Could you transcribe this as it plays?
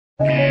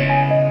Hey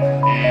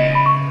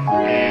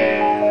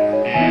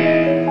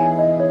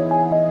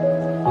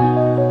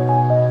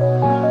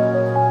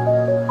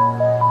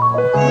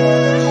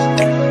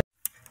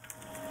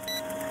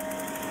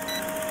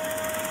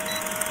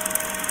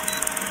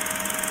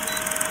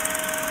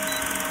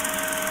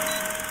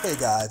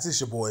guys, it's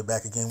your boy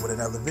back again with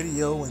another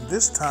video, and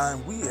this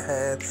time we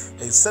have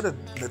a set of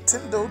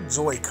Nintendo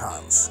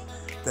Joy-Cons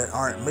that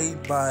aren't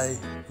made by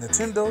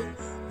Nintendo,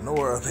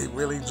 nor are they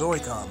really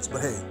Joy-Cons, but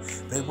hey,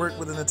 they work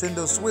with the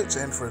Nintendo Switch,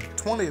 and for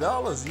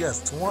 $20,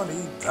 yes,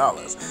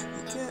 $20,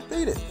 you can't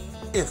beat it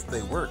if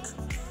they work.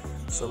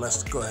 So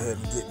let's go ahead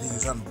and get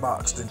these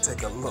unboxed and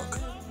take a look.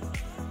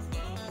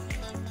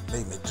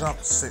 Made me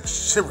jump, sent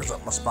shivers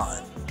up my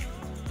spine.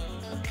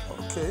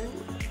 Okay,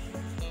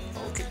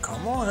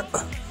 come on.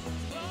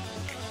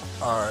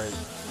 Alright,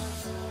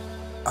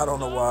 I don't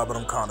know why, but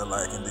I'm kind of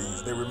liking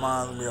these. They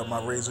remind me of my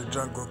Razer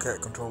Jungle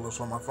Cat controllers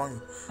from my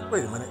phone.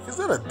 Wait a minute, is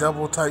that a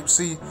double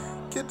Type-C?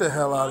 Get the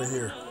hell out of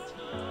here.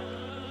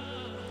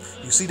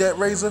 You see that,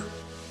 Razer?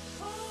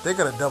 They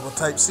got a double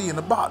Type-C in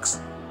the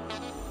box.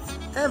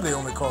 And they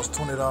only cost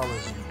 $20,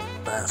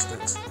 you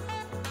bastards.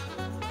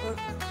 But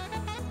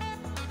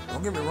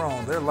don't get me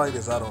wrong, their light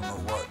is I don't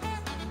know what.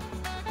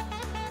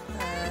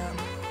 And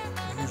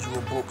the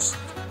usual books,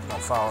 I'll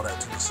file that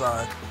to the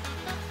side.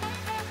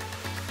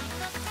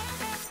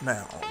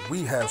 Now,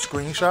 we have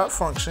screenshot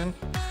function,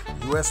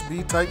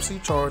 USB Type-C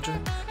charger,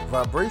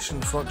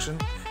 vibration function,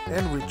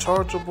 and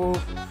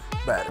rechargeable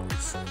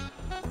batteries.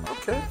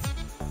 Okay.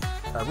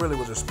 I really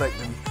was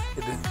expecting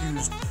it to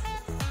use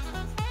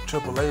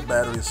AAA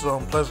batteries, so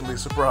I'm pleasantly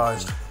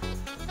surprised.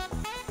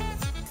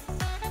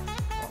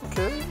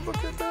 Okay,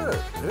 look at that.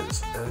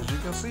 As you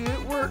can see,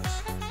 it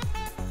works.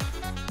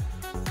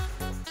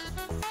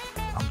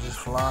 I'm just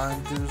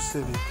flying through the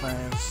city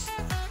playing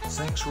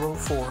Saints Row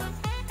 4.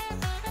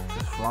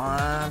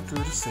 Flying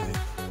through the city.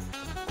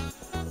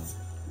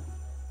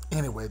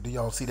 Anyway, do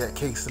y'all see that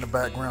case in the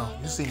background?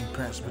 You seen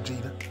Prince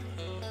Vegeta?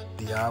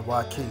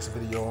 DIY case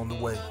video on the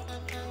way.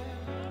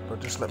 But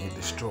just let me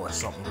destroy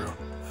something real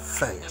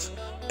fast.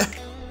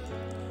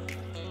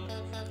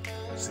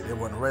 See, they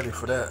wasn't ready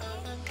for that.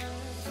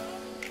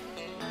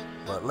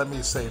 But let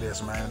me say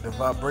this, man. The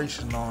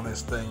vibration on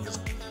this thing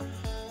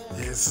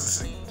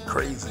is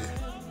crazy.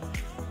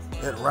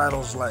 It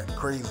rattles like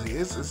crazy.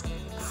 It's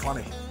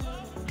funny.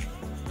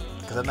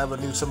 I never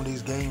knew some of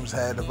these games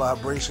had the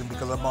vibration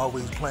because I'm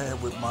always playing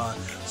with my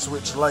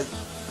Switch Lite.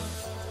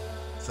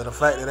 So the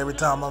fact that every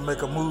time I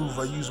make a move,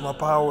 I use my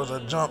powers, I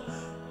jump,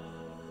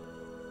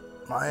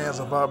 my hands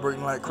are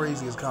vibrating like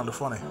crazy is kind of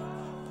funny.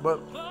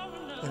 But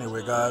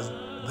anyway, guys,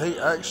 they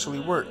actually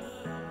work.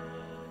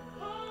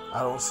 I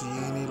don't see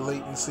any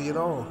latency at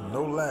all,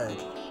 no lag.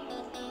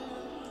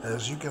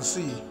 As you can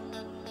see,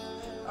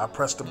 I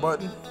press the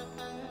button,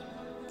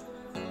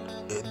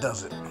 it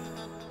does it.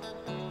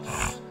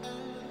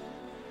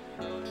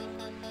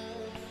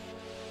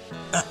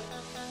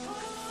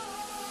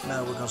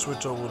 Now we're gonna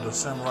switch over to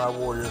Samurai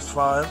Warriors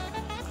 5.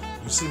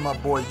 You see my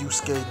boy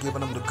Yusuke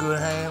giving them the good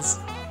hands?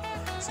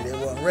 See, they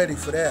wasn't ready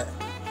for that.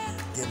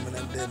 Giving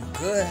them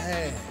good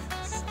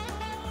hands.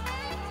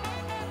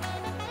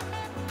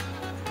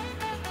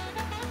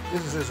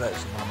 This is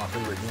actually one of my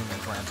favorite gaming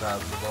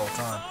franchises of all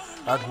time.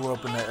 I grew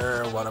up in the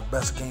era where the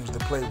best games to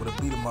play were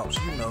the beat 'em ups,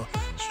 you know,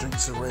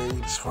 Streets of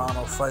Rage,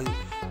 Final Fight,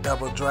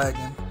 Double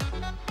Dragon.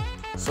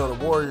 So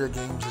the Warrior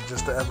games are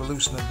just the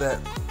evolution of that.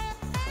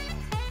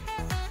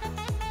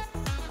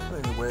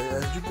 Anyway,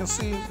 as you can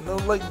see, no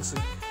latency.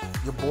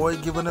 Your boy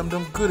giving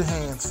them good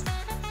hands.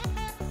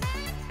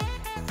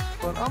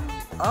 But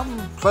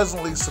I'm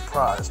pleasantly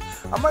surprised.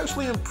 I'm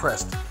actually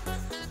impressed.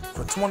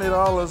 For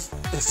 $20,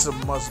 it's a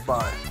must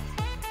buy.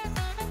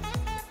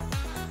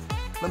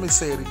 Let me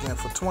say it again.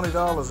 For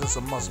 $20, it's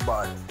a must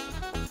buy.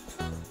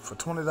 For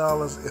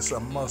 $20, it's a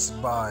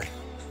must buy.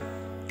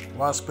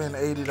 Why spend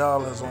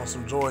 $80 on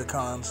some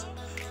Joy-Cons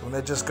when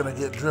they're just gonna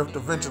get drift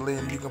eventually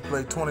and you can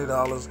play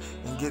 $20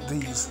 and get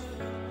these?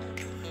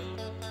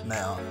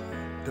 Now,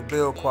 the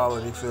build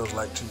quality feels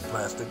like cheap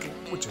plastic,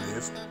 which it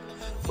is,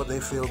 but they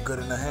feel good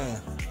in the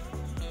hand.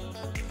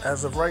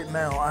 As of right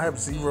now, I have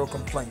zero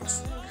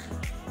complaints.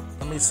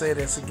 Let me say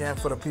this again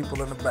for the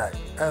people in the back.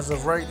 As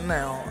of right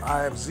now,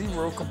 I have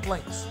zero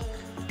complaints.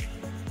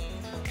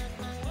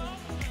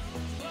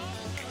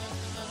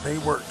 They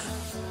work.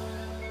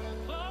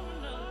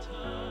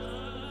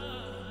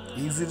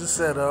 Easy to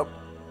set up,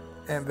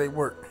 and they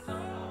work.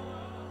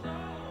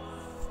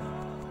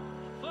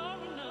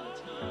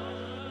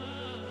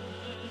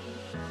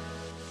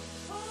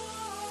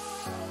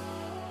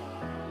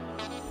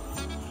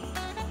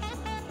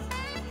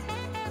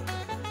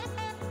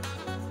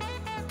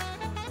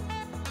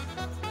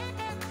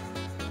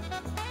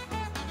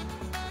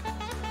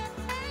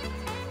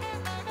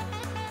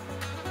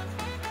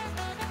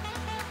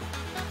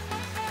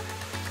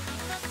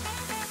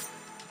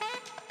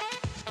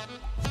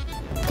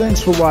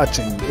 Thanks for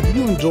watching. If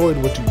you enjoyed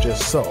what you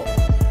just saw,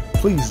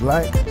 please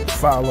like,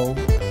 follow,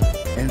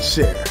 and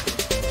share.